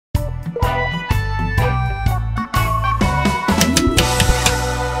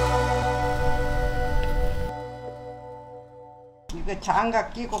이거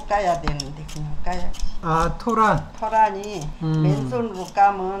장갑 끼고 까야 되는데 그냥 까야지. 아, 토란이 맨손으로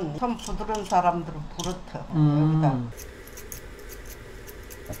까면 손 부드러운 사람들은 부러져. 여기다.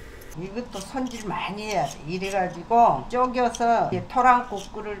 이것도 손질 많이 해야 돼. 이래가지고 쪼개서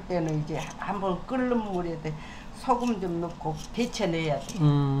토란국 끓일 때는 이제 한번 끓는 물에 소금 좀 넣고 데쳐내야 돼.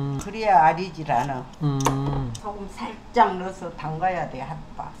 그래야 아리질 않아. 소금 살짝 넣어서 담가야 돼.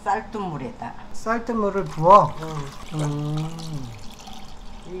 핫바 쌀뜨물에다. 쌀뜨물을 부어?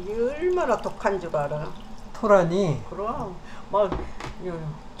 이게 얼마나 독한 줄 알아? 토란이? 그럼 막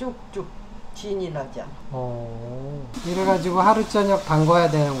쭉쭉 진이 나잖아. 이래가지고 하루 저녁 담궈야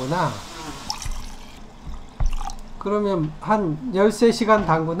되는구나. 그러면 한 13시간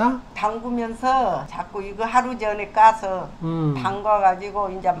담그나? 담그면서 자꾸 이거 하루 전에 까서 담가가지고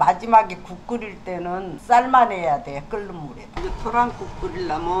이제 마지막에 국 끓일 때는 삶아내야 돼. 끓는 물에. 이거 토란국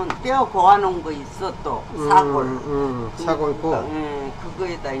끓이려면 뼈 고아놓은 거 있어 또 사골. 사골국.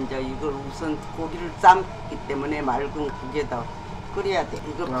 그거에다 이제 이걸 우선 고기를 삶기 때문에 맑은 국에다 끓여야 돼.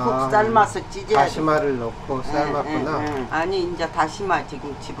 이거 푹 삶아서 찢어야 돼. 다시마를 넣고 삶았구나. 아니 이제 다시마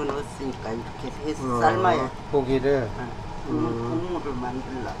지금 집어넣었으니까 이렇게 해서 삶아야 돼. 고기를. 국물을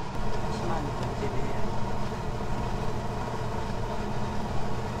만들라. 다시마는 던져내야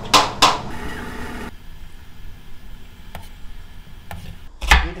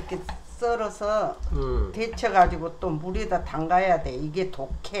돼. 이렇게 썰어서 데쳐가지고 또 물에다 담가야 돼. 이게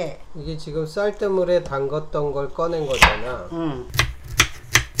독해. 이게 지금 쌀뜨물에 담갔던 걸 꺼낸 거잖아.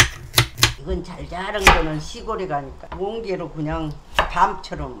 이건 잘 자란 거는 시골에 가니까 몽개로 그냥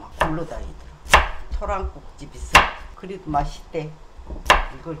밤처럼 막 굴러다니더라. 토란국집 있어. 그래도 맛있대.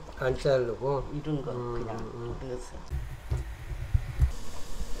 이걸 안 자르고 이런 거 그냥 넣어서.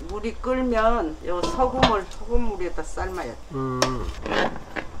 물이 끓면 요 소금물에다 삶아야 돼.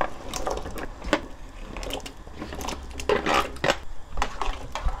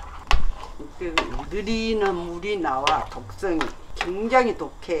 느리는 물이 나와. 독성이 굉장히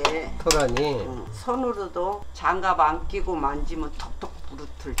독해. 토란이. 손으로도 장갑 안 끼고 만지면 톡톡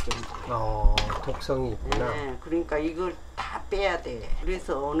부르틀 정도. 독성이 있구나. 네, 그러니까 이걸 다 빼야 돼.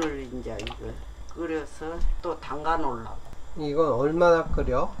 그래서 오늘 이제 이걸 끓여서 또 담가 놓으려고. 이건 얼마나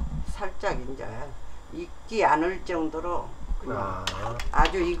끓여? 살짝 이제 익지 않을 정도로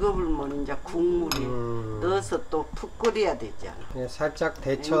아주 익으면 이제 국물이 넣어서 또 푹 끓여야 되잖아. 살짝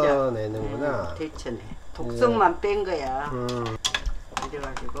데쳐내는구나. 데쳐내. 독성만 뺀 거야.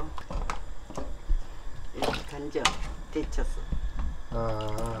 이래가지고 이렇게 건져 데쳤어.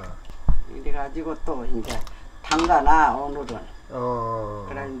 이래가지고 또 이제 담가놔 오늘은.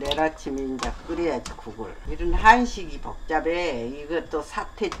 그럼 내일 아침에 이제 끓여야지 국을. 이런 한식이 복잡해. 이것도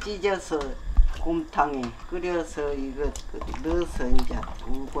사태 찢어서 곰탕에 끓여서 이거 넣어서 이제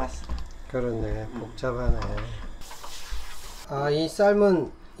울고 왔어. 그러네. 복잡하네. 이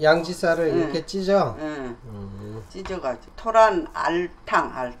삶은 양지살을 이렇게 찢어? 찢어가지고 토란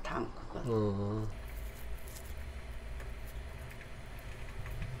알탕 그거.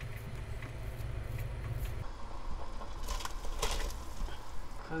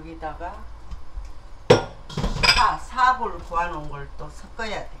 거기다가 사골 구워놓은 걸 또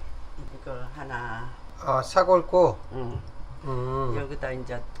섞어야 돼. 이거 하나. 사골국? 여기다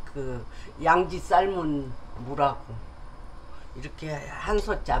이제 그 양지 삶은 물하고 이렇게 한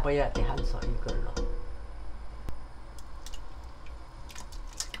솥 잡아야 돼. 한 솥 이걸로.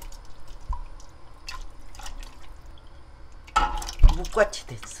 묵같이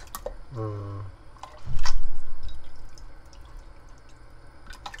됐어.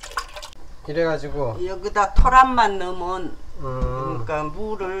 이래가지고 여기다 토란만 넣으면 그러니까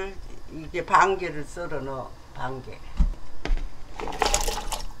물을 이게 반개를 썰어 넣어. 반개.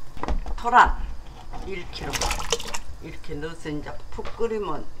 토란 1kg 이렇게 넣어서 이제 푹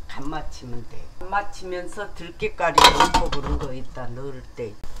끓이면 간 맞추면 돼. 간 맞추면서 들깨가루 넣고 그런 거 있다 넣을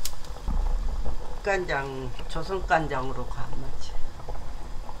때 간장 조선간장으로 간 맞춰.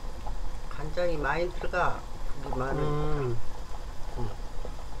 간장이 많이 들어가. 그게 많으니까.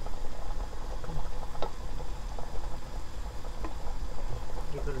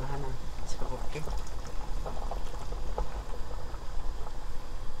 이걸로 하나 쳐볼게.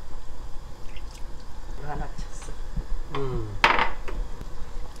 이거 하나 쳤어.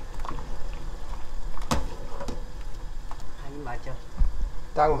 아니 맞아.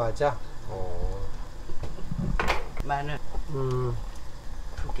 딱 맞아? 마늘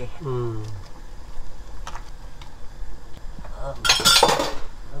 2개.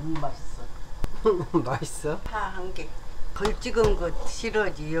 너무 맛있어. 맛있어? 파 1개. 걸찍은 거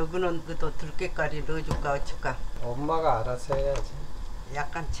싫어지. 여기는 그도 들깨가루 넣어줄까 어쩔까. 엄마가 알아서 해야지.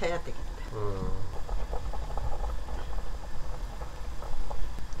 약간 쳐야 되겠다.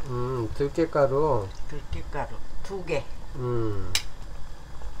 들깨가루. 들깨가루 2개.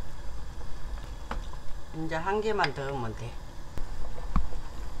 이제 1개만 더 넣으면 돼.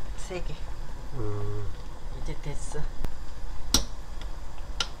 3개. 이제 됐어.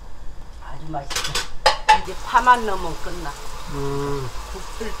 아주 맛있어. 이제 파만 넣으면 끝나.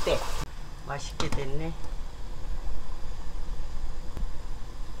 국 끓을 때. 맛있게 됐네.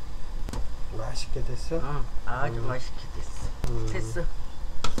 맛있게 됐어? 응, 아주 맛있게 됐어. 됐어.